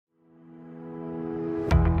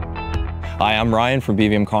Hi, I'm Ryan from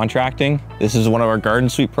BVM Contracting. This is one of our garden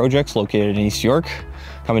suite projects located in East York.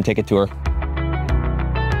 Come and take a tour.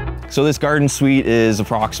 So this garden suite is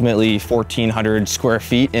approximately 1,400 square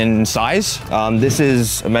feet in size. This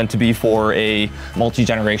is meant to be for a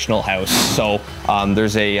multi-generational house. So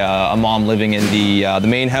there's a mom living in the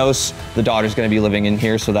main house. The daughter's going to be living in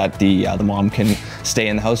here so that the mom can stay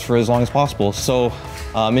in the house for as long as possible. So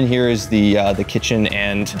in here is the kitchen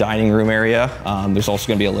and dining room area. There's also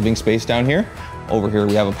going to be a living space down here. Over here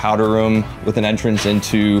we have a powder room with an entrance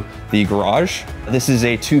into the garage. This is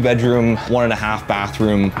a 2-bedroom, 1.5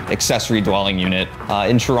 bathroom accessory dwelling unit.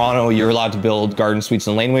 In Toronto, you're allowed to build garden suites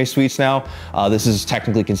and laneway suites now. This is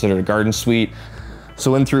technically considered a garden suite.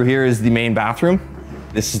 So in through here is the main bathroom.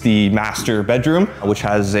 This is the master bedroom, which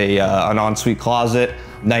has an ensuite closet,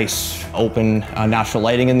 nice open natural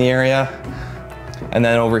lighting in the area. And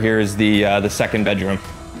then over here is the second bedroom.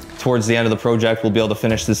 Towards the end of the project, we'll be able to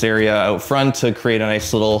finish this area out front to create a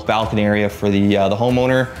nice little balcony area for the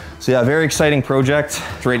homeowner. So yeah, very exciting project.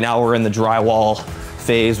 Right now we're in the drywall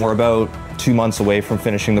phase. We're about 2 months away from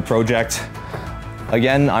finishing the project.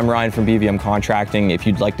 Again, I'm Ryan from BVM Contracting. If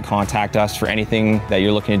you'd like to contact us for anything that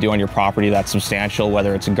you're looking to do on your property that's substantial,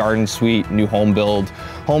 whether it's a garden suite, new home build,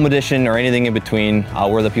 home addition, or anything in between,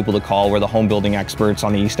 we're the people to call. We're the home building experts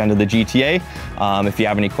on the east end of the GTA. If you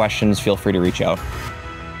have any questions, feel free to reach out.